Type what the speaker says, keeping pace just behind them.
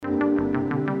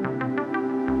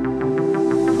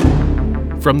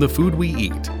From the food we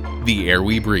eat, the air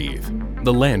we breathe,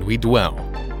 the land we dwell,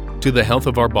 to the health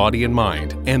of our body and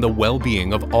mind and the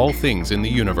well-being of all things in the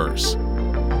universe.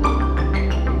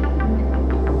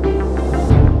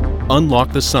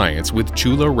 Unlock the science with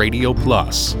Chula Radio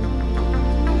Plus.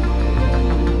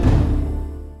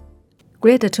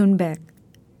 Greta Thunberg,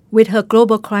 with her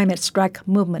global climate strike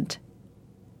movement.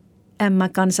 Emma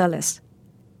Gonzalez,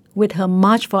 with her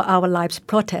March for Our Lives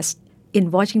protest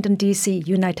in Washington, D.C.,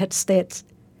 United States,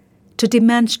 to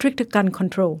demand stricter gun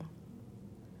control.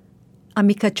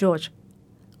 Amika George,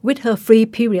 with her Free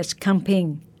Periods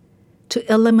campaign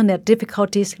to eliminate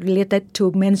difficulties related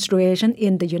to menstruation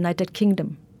in the United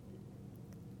Kingdom.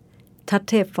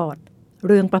 Tate Ford, เ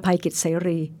รืองประภัยกิจเส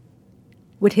รี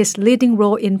with his leading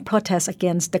role in protests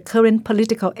against the current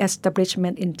political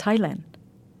establishment in Thailand,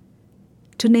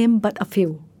 to name but a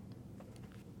few.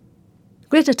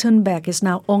 Greta Thunberg is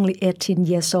now only 18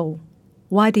 years old,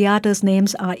 while the others'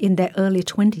 names are in their early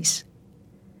 20s.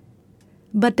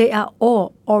 But they are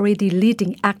all already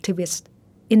leading activists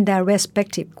in their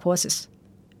respective causes.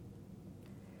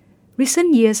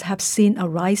 Recent years have seen a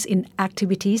rise in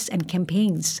activities and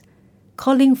campaigns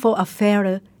calling for a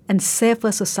fairer and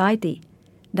safer society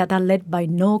that are led by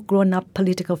no grown-up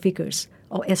political figures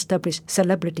or established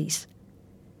celebrities,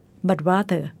 but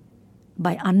rather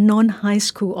by unknown high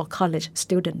school or college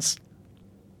students.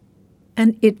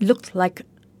 And it looks like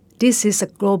this is a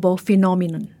global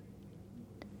phenomenon.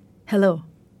 Hello,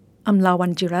 I'm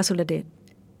Lawan Jirasuladet,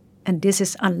 and this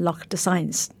is Unlock the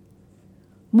Science.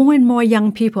 More and more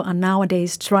young people are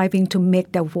nowadays striving to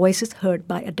make their voices heard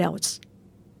by adults.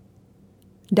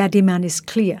 Their demand is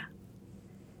clear.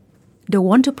 They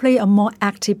want to play a more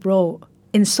active role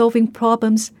in solving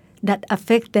problems that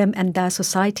affect them and their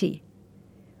society,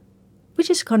 which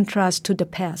is contrast to the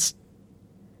past,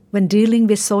 when dealing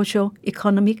with social,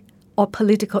 economic, or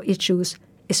political issues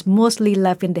is mostly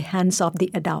left in the hands of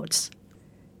the adults.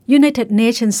 United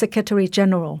Nations Secretary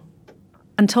General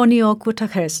Antonio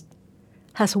Guterres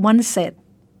has once said,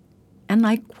 and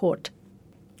I quote,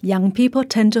 "Young people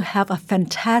tend to have a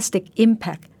fantastic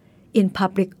impact in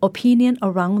public opinion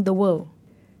around the world."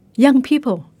 Young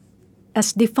people,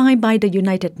 as defined by the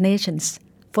United Nations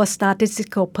for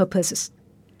statistical purposes,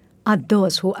 are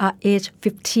those who are aged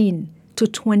 15 to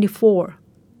 24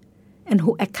 and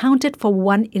who accounted for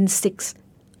 1 in 6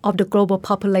 of the global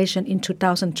population in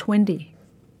 2020.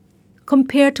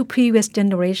 Compared to previous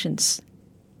generations,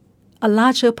 a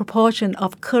larger proportion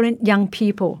of current young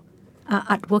people are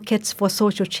advocates for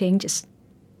social changes.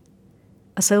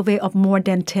 A survey of more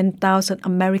than 10,000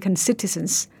 American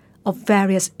citizens of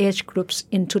various age groups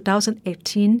in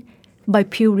 2018 by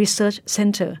Pew Research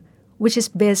Center, which is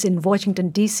based in Washington,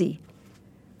 D.C.,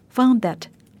 found that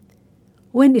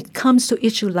when it comes to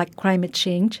issues like climate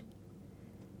change,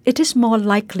 it is more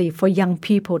likely for young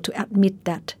people to admit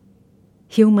that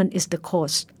human is the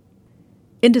cause.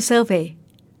 In the survey,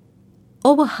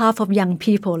 over half of young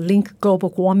people link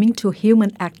global warming to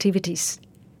human activities,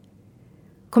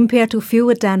 compared to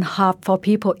fewer than half for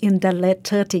people in their late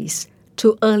 30s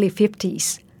to early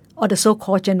 50s, or the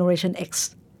so-called Generation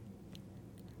X.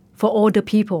 For older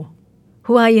people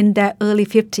who are in their early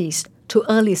 50s to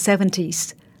early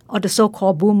 70s, or the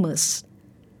so-called boomers,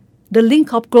 the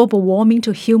link of global warming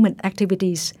to human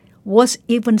activities was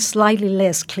even slightly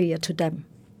less clear to them.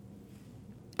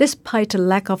 Despite the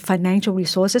lack of financial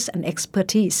resources and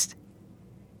expertise,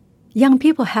 young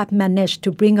people have managed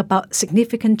to bring about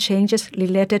significant changes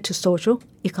related to social,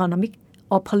 economic,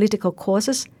 or political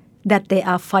causes that they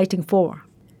are fighting for.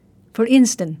 For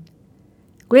instance,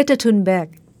 Greta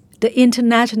Thunberg, the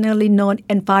internationally known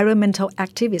environmental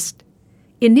activist,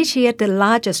 initiated the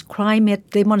largest climate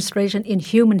demonstration in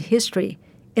human history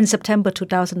in September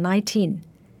 2019,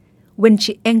 when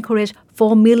she encouraged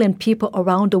 4 million people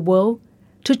around the world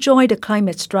to join the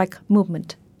climate strike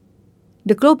movement.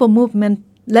 The global movement,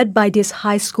 led by this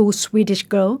high school Swedish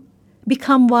girl,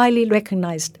 became widely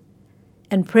recognized,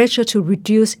 and pressure to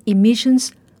reduce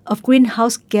emissions of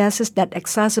greenhouse gases that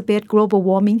exacerbate global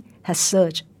warming has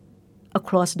surged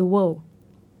across the world,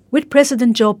 with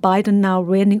President Joe Biden now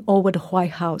reigning over the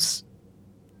White House.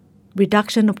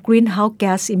 Reduction of greenhouse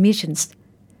gas emissions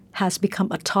has become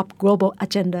a top global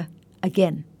agenda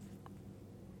again.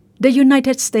 The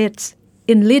United States,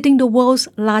 in leading the world's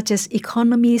largest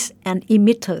economies and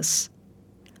emitters,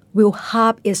 will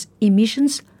halve its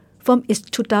emissions from its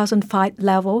 2005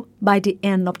 level by the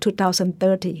end of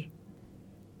 2030.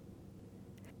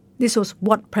 This was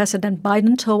what President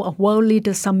Biden told a World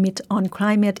Leaders Summit on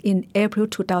Climate in April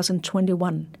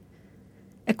 2021,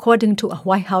 according to a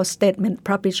White House statement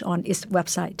published on its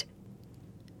website.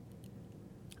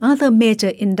 Other major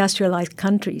industrialized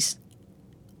countries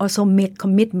also made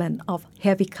commitment of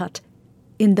heavy cut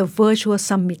in the virtual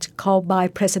summit called by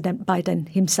President Biden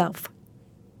himself.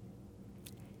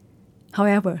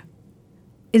 However,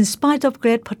 in spite of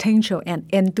great potential and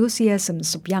enthusiasm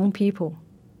of young people,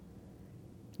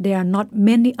 there are not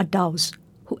many adults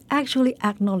who actually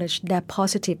acknowledge their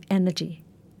positive energy.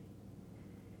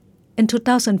 In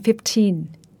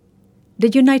 2015, the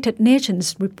United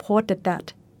Nations reported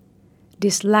that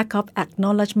this lack of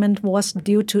acknowledgement was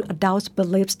due to adults'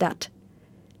 beliefs that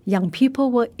young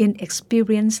people were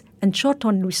inexperienced and short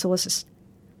on resources,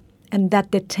 and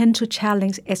that they tend to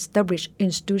challenge established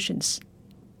institutions.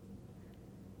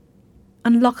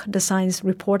 Unlock the Science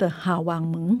reporter Ha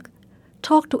Wang Meng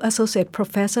talked to Associate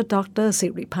Professor Dr.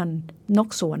 Siripan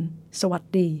Nogsuan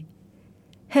Sawasdee,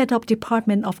 Head of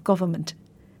Department of Government,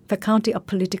 Faculty of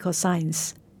Political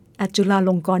Science at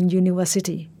Chulalongkorn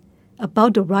University,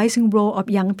 about the rising role of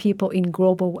young people in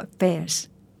global affairs.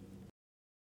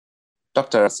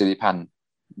 Dr. Siripan,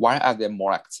 why are there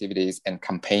more activities and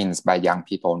campaigns by young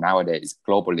people nowadays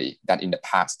globally than in the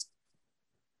past?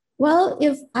 Well,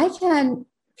 if I can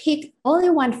pick only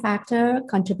one factor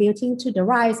contributing to the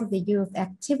rise of the youth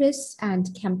activists and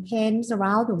campaigns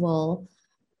around the world,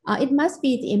 it must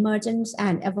be the emergence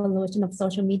and evolution of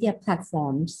social media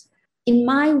platforms. In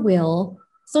my view,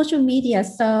 social media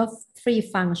serve three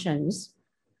functions.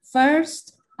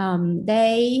 First,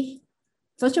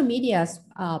 social media,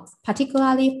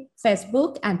 particularly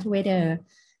Facebook and Twitter,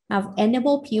 have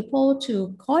enabled people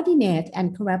to coordinate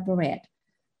and collaborate.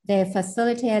 They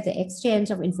facilitate the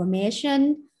exchange of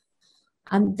information.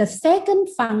 The second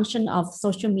function of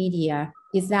social media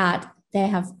is that they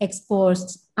have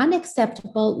exposed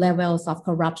unacceptable levels of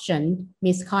corruption,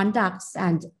 misconducts,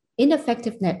 and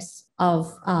ineffectiveness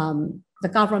of the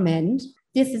government.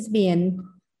 This has been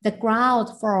the ground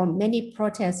for many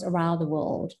protests around the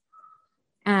world.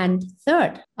 And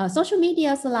third, social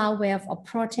media allow waves of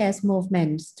protest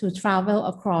movements to travel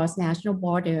across national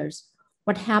borders.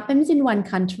 What happens in one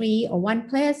country or one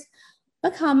place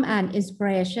become an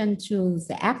inspiration to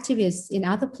the activists in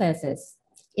other places.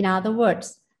 In other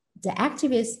words, the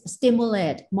activists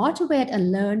stimulate, motivate,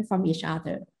 and learn from each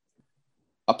other.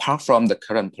 Apart from the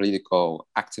current political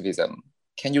activism,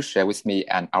 can you share with me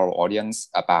and our audience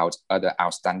about other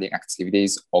outstanding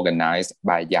activities organized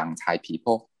by young Thai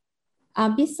people?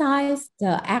 Besides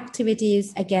the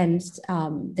activities against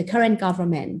the current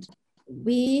government,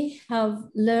 we have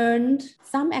learned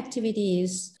some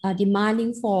activities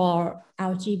demanding for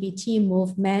LGBT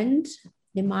movement,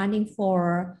 demanding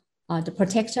for the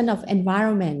protection of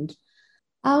environment.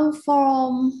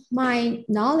 From my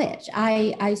knowledge,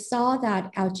 I saw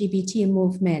that LGBT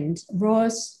movement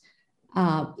rose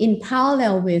in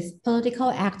parallel with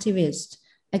political activists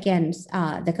against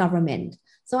the government.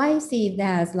 So I see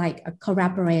there's like a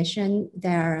collaboration,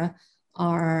 there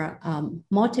are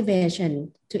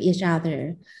motivation to each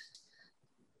other.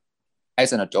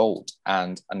 As an adult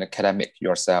and an academic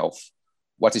yourself,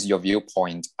 what is your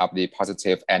viewpoint of the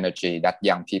positive energy that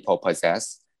young people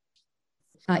possess?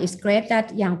 It's great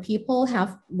that young people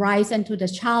have risen to the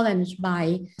challenge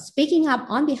by speaking up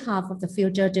on behalf of the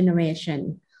future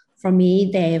generation. For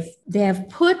me, they've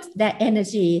put their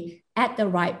energy at the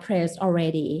right place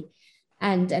already.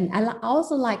 And I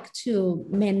also like to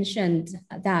mention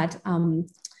that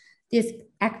these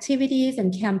activities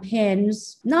and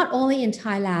campaigns, not only in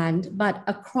Thailand, but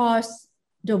across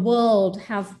the world,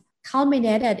 have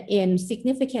culminated in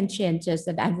significant changes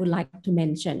that I would like to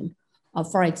mention.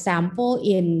 For example,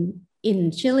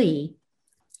 in Chile,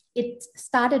 it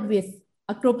started with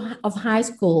a group of high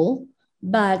school,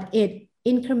 but it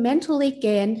incrementally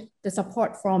gained the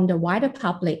support from the wider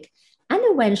public and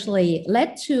eventually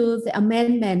led to the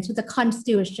amendment to the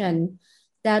constitution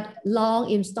that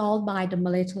long installed by the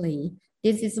military.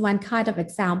 This is one kind of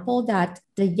example that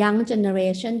the young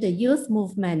generation, the youth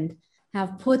movement,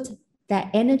 have put their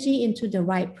energy into the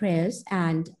right place,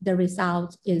 and the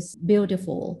result is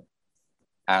beautiful.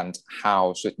 And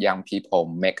how should young people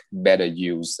make better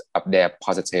use of their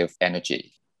positive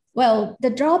energy? Well, the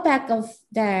drawback of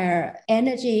their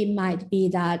energy might be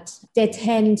that they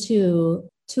tend to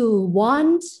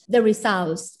want the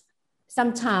results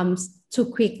sometimes too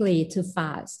quickly, too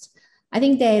fast. I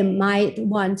think they might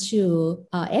want to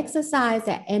exercise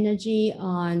their energy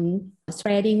on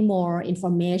spreading more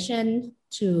information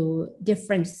to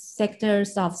different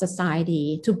sectors of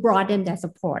society to broaden their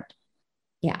support.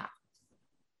 Yeah.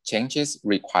 Changes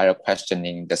require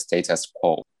questioning the status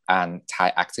quo, and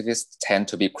Thai activists tend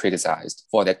to be criticized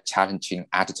for their challenging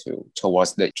attitude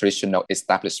towards the traditional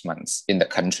establishments in the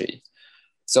country.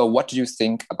 So what do you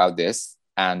think about this?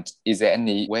 And is there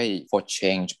any way for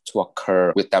change to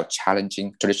occur without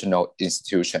challenging traditional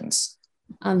institutions?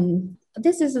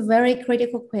 This is a very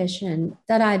critical question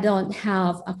that I don't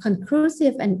have a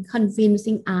conclusive and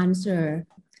convincing answer.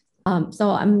 So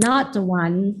I'm not the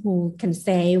one who can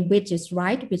say which is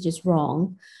right, which is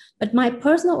wrong. But my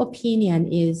personal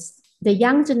opinion is the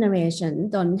young generation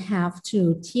don't have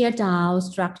to tear down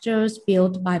structures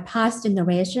built by past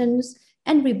generations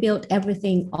and rebuild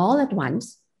everything all at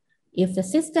once. If the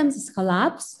systems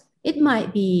collapse, it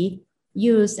might be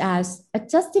used as a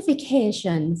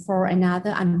justification for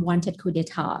another unwanted coup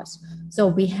d'etat. So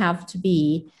we have to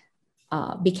be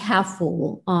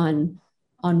careful on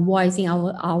voicing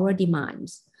our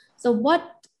demands. So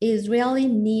what is really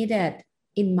needed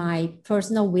in my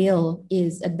personal will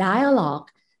is a dialogue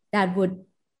that would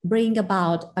bring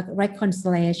about a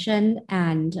reconciliation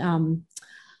and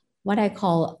what I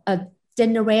call a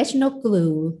generational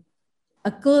glue,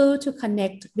 a glue to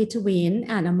connect between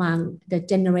and among the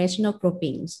generational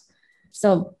groupings.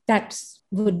 So that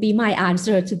would be my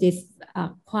answer to this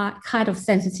kind of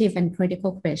sensitive and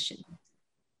critical question.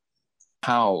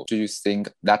 How do you think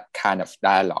that kind of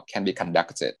dialogue can be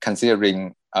conducted,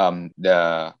 considering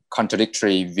the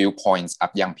contradictory viewpoints of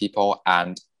young people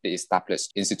and the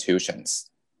established institutions?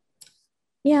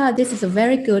 Yeah, this is a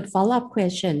very good follow-up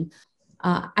question.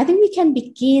 I think we can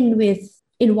begin with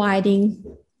inviting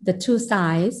the two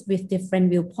sides with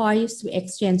different viewpoints to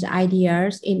exchange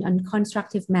ideas in a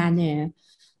constructive manner.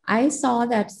 I saw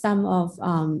that some of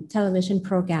television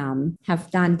programs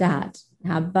have done that,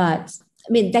 but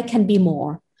I mean, there can be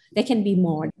more. There can be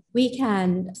more. We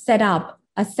can set up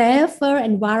a safer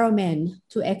environment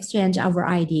to exchange our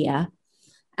idea.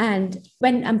 And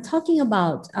when I'm talking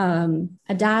about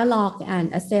a dialogue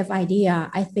and a safe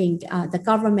idea, I think the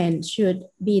government should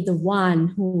be the one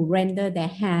who render their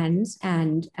hands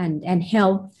and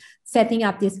help setting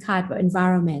up this kind of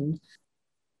environment.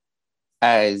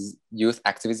 As youth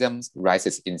activism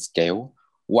rises in scale,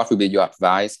 what would be your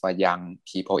advice for young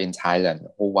people in Thailand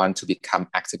who want to become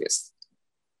activists?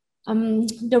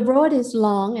 The road is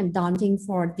long and daunting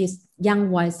for these young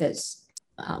voices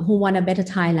who want a better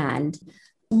Thailand.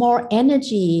 More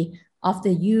energy of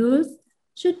the youth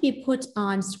should be put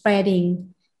on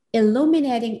spreading,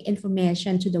 illuminating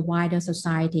information to the wider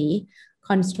society,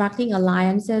 constructing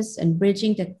alliances and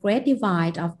bridging the great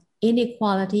divide of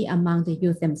inequality among the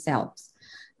youth themselves.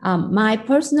 My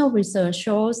personal research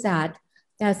shows that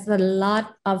there's a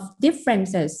lot of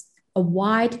differences, a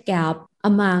wide gap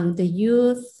among the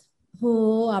youth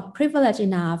who are privileged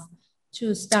enough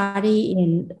to study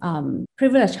in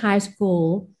privileged high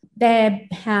school. They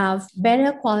have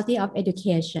better quality of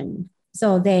education.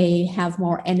 So they have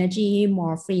more energy,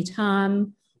 more free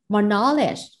time, more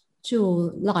knowledge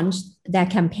to launch their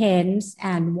campaigns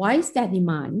and voice their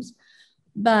demands.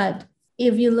 But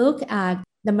if you look at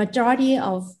the majority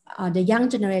of the young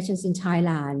generations in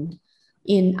Thailand,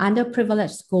 in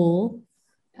underprivileged school,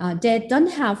 they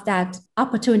don't have that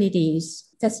opportunities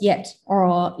just yet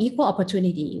or equal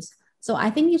opportunities. So I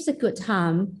think it's a good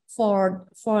time for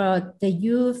the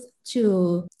youth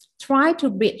to try to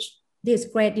bridge this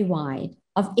great divide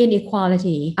of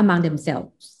inequality among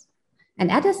themselves.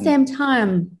 And at the same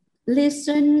time,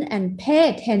 listen and pay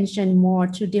attention more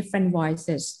to different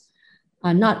voices,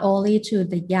 not only to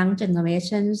the young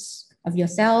generations of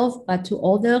yourself, but to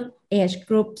older age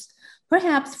groups,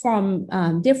 perhaps from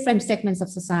different segments of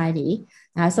society.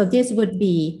 So this would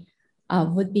be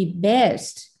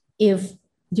best if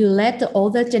you let the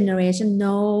older generation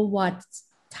know what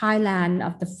Thailand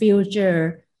of the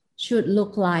future should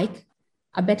look like,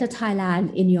 a better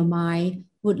Thailand in your mind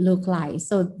would look like.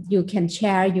 So you can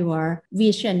share your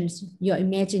visions, your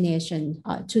imagination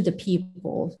to the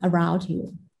people around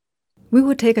you. We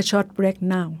will take a short break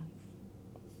now.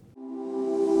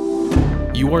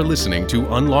 You are listening to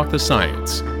Unlock the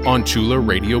Science on Chula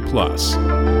Radio Plus.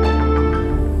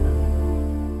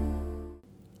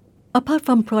 Apart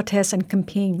from protests and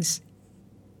campaigns,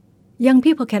 young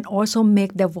people can also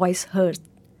make their voice heard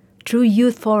through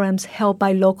youth forums held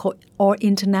by local or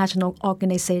international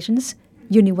organizations,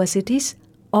 universities,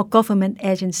 or government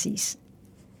agencies.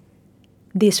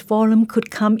 This forum could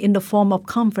come in the form of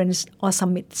conference or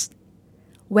summits,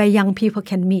 where young people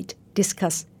can meet,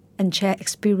 discuss, and share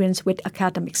experience with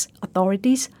academics,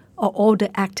 authorities, or older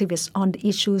activists on the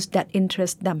issues that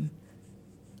interest them.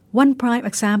 One prime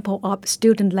example of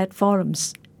student-led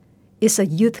forums is a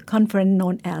youth conference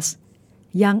known as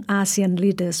Young ASEAN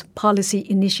Leaders Policy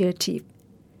Initiative,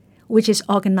 which is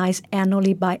organized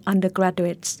annually by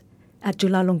undergraduates at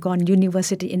Chulalongkorn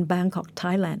University in Bangkok,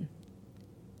 Thailand.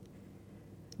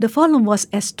 The forum was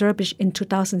established in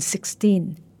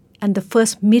 2016 and the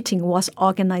first meeting was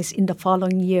organized in the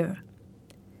following year.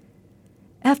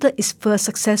 After its first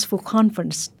successful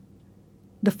conference,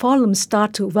 the forum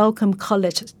started to welcome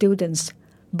college students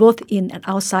both in and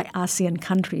outside ASEAN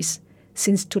countries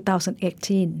since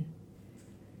 2018.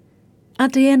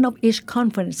 At the end of each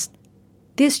conference,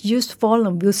 this youth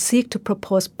forum will seek to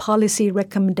propose policy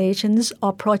recommendations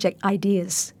or project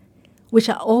ideas, which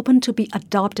are open to be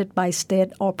adopted by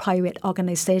state or private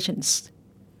organizations.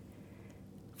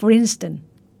 For instance,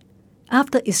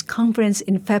 after its conference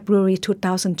in February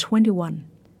 2021,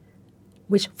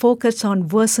 which focused on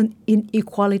worsened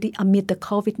inequality amid the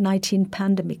COVID-19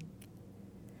 pandemic,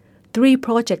 3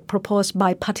 projects proposed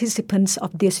by participants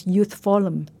of this youth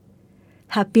forum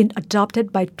have been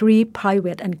adopted by 3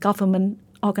 private and government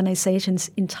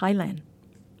organizations in Thailand.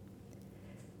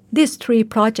 These 3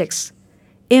 projects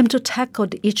aim to tackle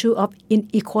the issue of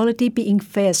inequality being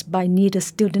faced by neither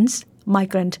students,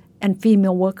 migrant, and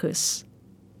female workers.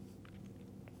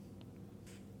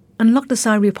 Unlock the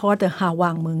Sign reporter Ha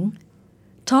Wang Meng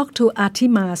talked to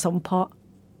Artima Sompoh,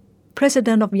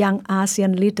 President of Young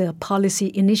ASEAN Leader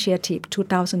Policy Initiative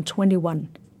 2021,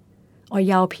 or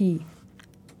YALP,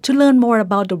 to learn more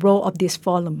about the role of this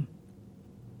forum.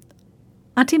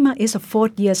 Artima is a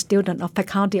 4th-year student of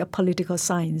Faculty of Political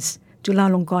Science,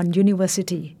 Chulalongkorn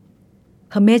University.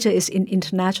 Her major is in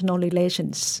international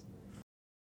relations.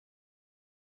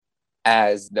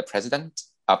 As the president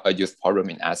of a youth forum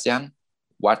in ASEAN,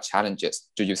 what challenges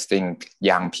do you think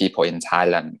young people in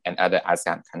Thailand and other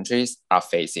ASEAN countries are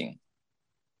facing?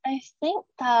 I think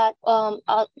that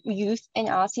our youth in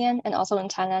ASEAN and also in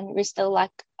Thailand, we still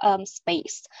lack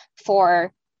space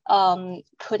for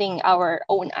putting our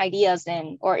own ideas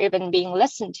in or even being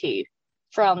listened to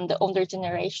from the older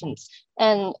generations.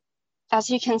 And as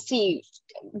you can see,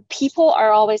 people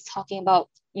are always talking about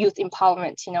youth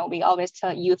empowerment. We always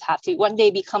tell youth have to one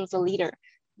day becomes a leader,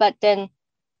 but then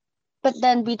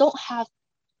we don't have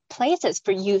places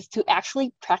for youth to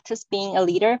actually practice being a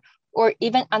leader or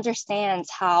even understand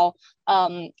how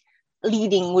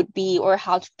leading would be or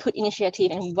how to put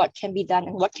initiative and what can be done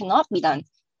and what cannot be done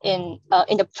in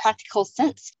a practical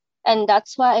sense. And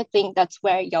that's why I think that's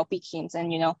where YALP comes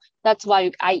in. That's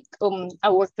why I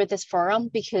work with this forum,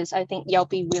 because I think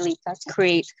YALP really does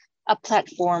create a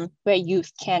platform where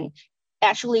youth can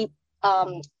actually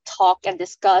talk and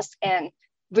discuss and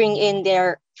bring in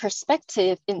their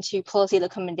perspective into policy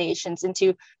recommendations,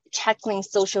 into tackling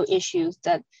social issues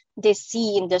that they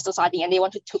see in their society and they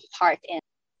want to take part in.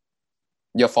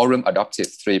 Your forum adopted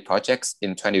 3 projects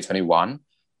in 2021.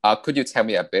 Could you tell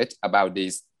me a bit about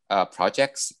these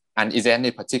projects? And is there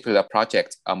any particular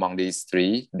project among these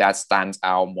 3 that stands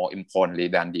out more importantly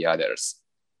than the others?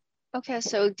 Okay,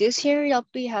 so this year,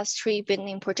 YALP has 3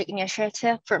 winning project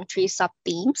initiatives from 3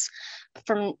 sub-themes.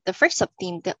 From the first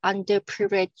sub-theme, the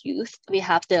underprivileged youth, we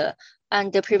have the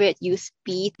underprivileged youth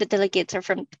B. The delegates are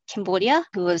from Cambodia,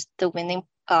 who was the winning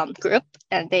group,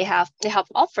 and they have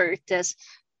offered this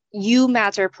You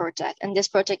Matter project. And this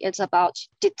project is about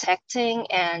detecting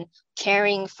and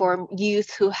caring for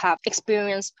youth who have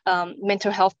experienced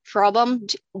mental health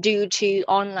problems due to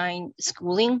online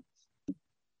schooling.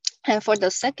 And for the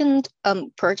second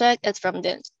project, it's from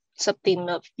the sub-theme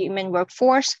of human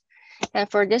workforce.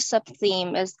 And for this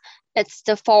sub-theme, it's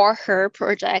the For Her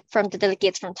project from the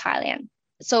delegates from Thailand.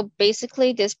 So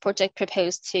basically, this project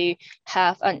proposed to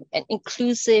have an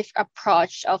inclusive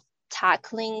approach of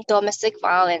tackling domestic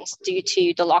violence due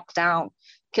to the lockdown.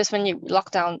 Because when you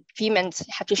lock down, women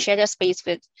have to share their space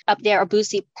with their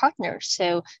abusive partners.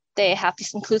 So they have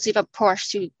this inclusive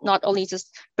approach to not only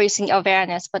just raising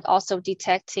awareness, but also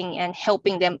detecting and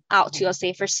helping them out to a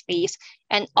safer space,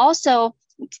 and also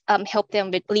help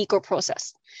them with legal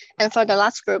process. And for the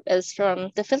last group is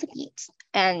from the Philippines,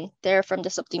 and they're from the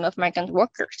sub-theme of migrant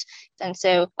workers. And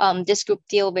so this group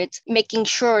deal with making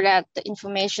sure that the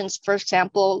informations, for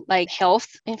example, like health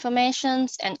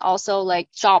informations and also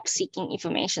like job seeking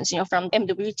informations, from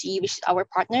MWG, which is our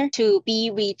partner, to be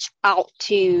reached out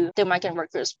to the migrant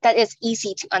workers that is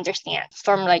easy to understand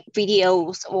from like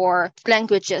videos or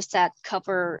languages that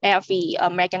cover every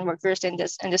migrant workers in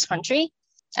this country.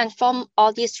 And from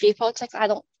all these 3 projects,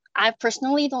 I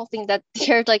personally don't think that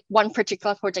there's like one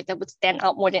particular project that would stand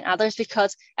out more than others,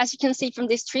 because as you can see from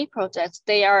these 3 projects,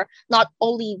 they are not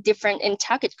only different in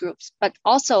target groups, but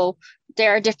also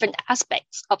there are different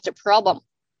aspects of the problem.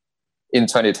 In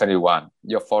 2021,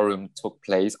 your forum took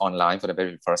place online for the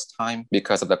very first time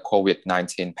because of the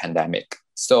COVID-19 pandemic.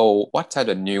 So what are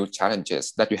the new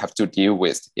challenges that you have to deal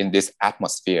with in this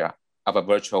atmosphere of a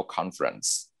virtual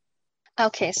conference?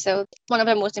 Okay, so one of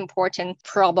the most important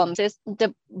problems is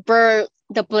the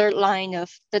blurred line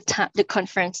of the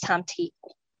conference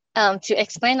timetable. To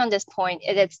explain on this point,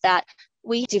 it is that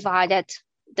we divided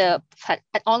the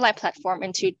online platform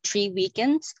into 3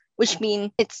 weekends, which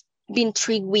means it's been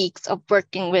 3 weeks of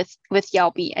working with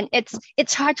Yelby, and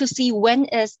it's hard to see when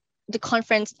is the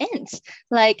conference ends.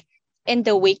 Like in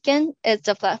the weekend is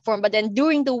the platform, but then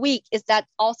during the week, is that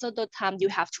also the time you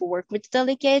have to work with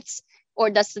delegates? Or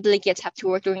does the delegates have to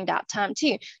work during that time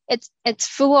too? It's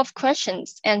full of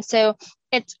questions, and so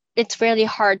it's really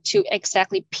hard to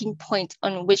exactly pinpoint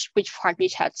on which part we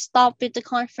had stopped with the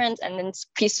conference and then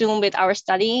presume with our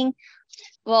studying.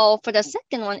 Well, for the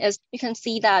second one is you can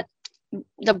see that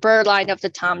the blur line of the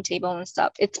timetable and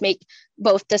stuff, it's make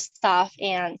both the staff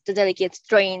and the delegates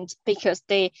drained because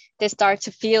they start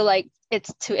to feel like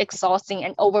it's too exhausting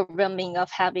and overwhelming of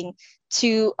having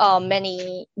too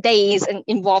many days and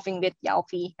involving with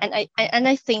Yelby. And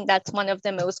I think that's one of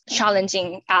the most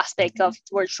challenging aspects of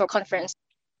virtual conference.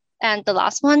 And the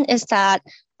last one is that,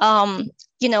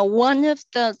 one of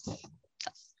the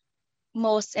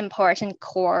most important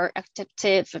core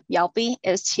objective of Yelby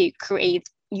is to create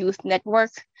youth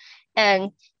network.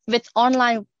 And with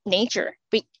online nature,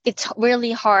 it's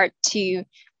really hard to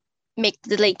make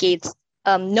the delegates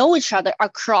know each other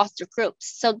across the groups.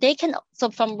 So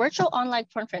from virtual online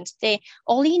conference, they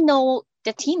only know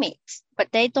the teammates,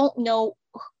 but they don't know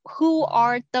who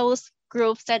are those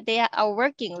groups that they are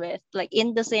working with, like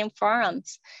in the same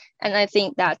forums. And I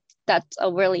think that's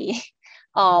a really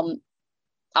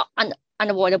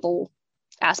unavoidable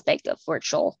aspect of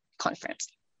virtual conference.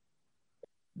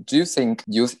 Do you think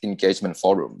youth engagement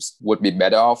forums would be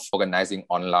better off organizing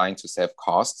online to save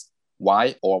costs?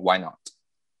 Why or why not?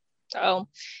 So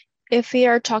if we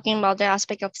are talking about the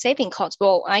aspect of saving costs,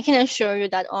 well, I can assure you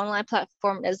that online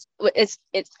platform is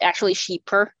actually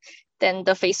cheaper than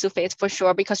the face-to-face for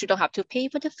sure, because you don't have to pay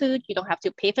for the food, you don't have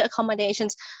to pay for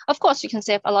accommodations. Of course, you can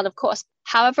save a lot of costs.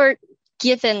 However,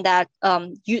 given that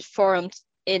youth forums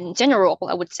in general,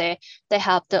 I would say they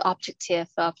have the objective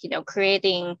of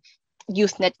creating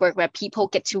youth network where people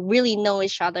get to really know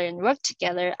each other and work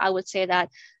together. I would say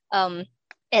that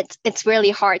it's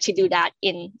really hard to do that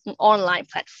in an online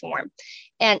platform,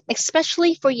 and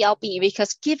especially for Yelby,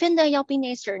 because given the Yelby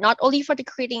nature, not only for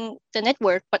creating the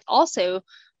network, but also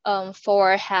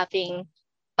for having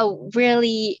a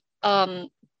really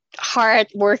hard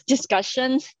work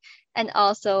discussion, and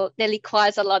also they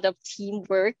requires a lot of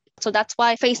teamwork. So that's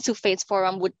why face-to-face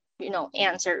forum would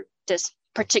answer this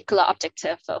particular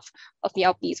objective of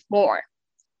Yelby's more.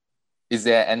 Is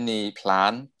there any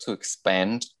plan to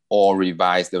expand or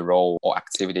revise the role or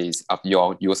activities of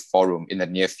your youth forum in the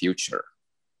near future?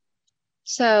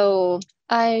 So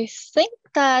I think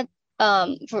that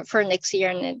for next year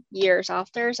and the years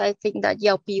after, I think that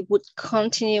Yelby would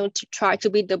continue to try to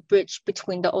be the bridge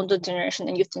between the older generation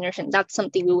and youth generation. That's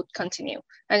something we would continue.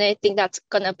 And I think that's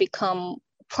going to become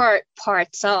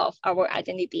parts of our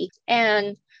identity.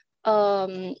 And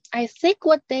I think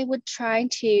what they would try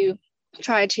to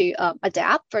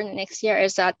adapt for the next year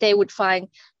is that they would find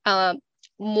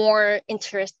more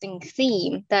interesting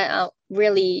theme that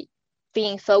really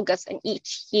being focused in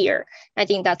each year. I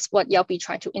think that's what Yelby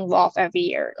trying to involve every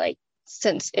year, like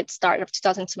since it started of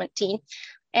 2017.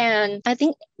 And I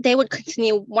think they would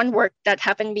continue one work that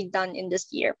haven't been done in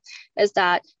this year is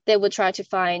that they would try to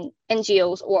find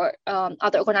NGOs or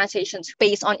other organizations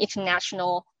based on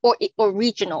international or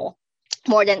regional,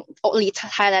 more than only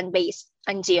Thailand-based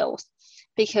NGOs.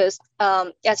 Because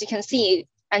as you can see,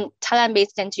 and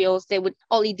Thailand-based NGOs, they would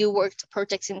only do work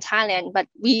projects in Thailand, but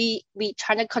we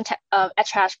try to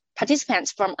attract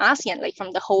participants from Asean, like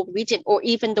from the whole region or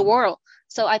even the world.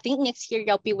 So I think next year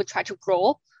Yelby would try to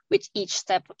grow with each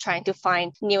step of trying to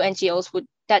find new NGOs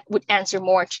that would answer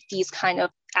more to these kind of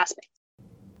aspects.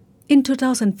 In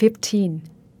 2015,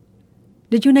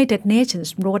 the United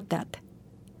Nations wrote that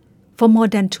for more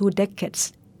than 2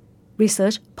 decades,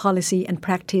 research, policy, and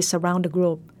practice around the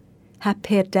globe have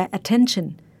paid their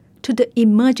attention to the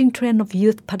emerging trend of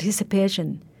youth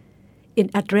participation in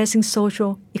addressing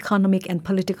social, economic, and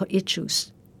political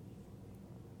issues.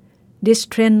 This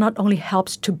trend not only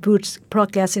helps to boost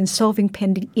progress in solving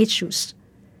pending issues,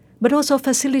 but also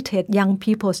facilitates young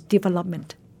people's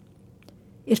development.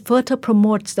 It further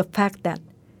promotes the fact that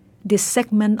this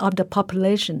segment of the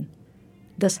population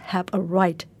does have a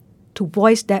right to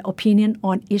voice their opinion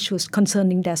on issues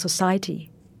concerning their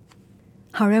society.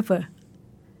 However,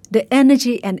 the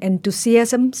energy and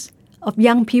enthusiasms of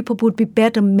young people would be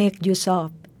better made use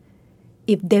of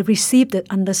if they receive the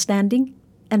understanding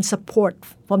and support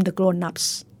from the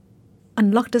grown-ups.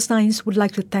 Unlock the Science would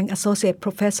like to thank Associate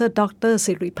Professor Dr.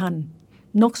 Siripan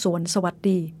Nogsuan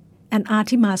Sawasdee and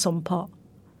Artima Sompoh,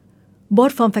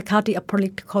 both from Faculty of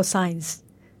Political Science,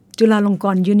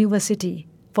 Chulalongkorn University,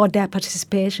 for their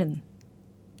participation.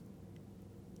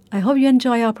 I hope you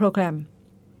enjoy our program.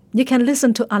 You can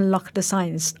listen to Unlock the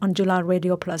Science on Jula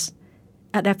Radio Plus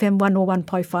at FM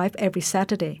 101.5 every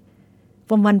Saturday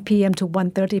from 1 p.m. to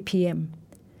 1:30 p.m.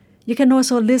 You can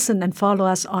also listen and follow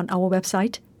us on our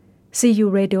website,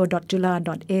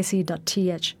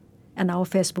 curadio.jula.ac.th, and our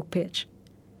Facebook page.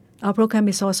 Our program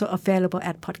is also available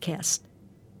at podcast.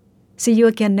 See you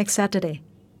again next Saturday.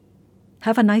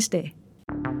 Have a nice day.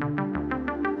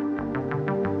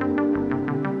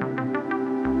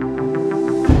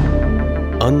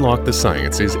 Unlock the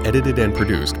Science is edited and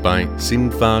produced by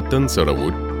Sinfa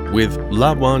Tunsarawut with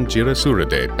Lawan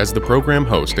Jirasuradate as the program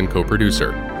host and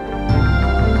co-producer.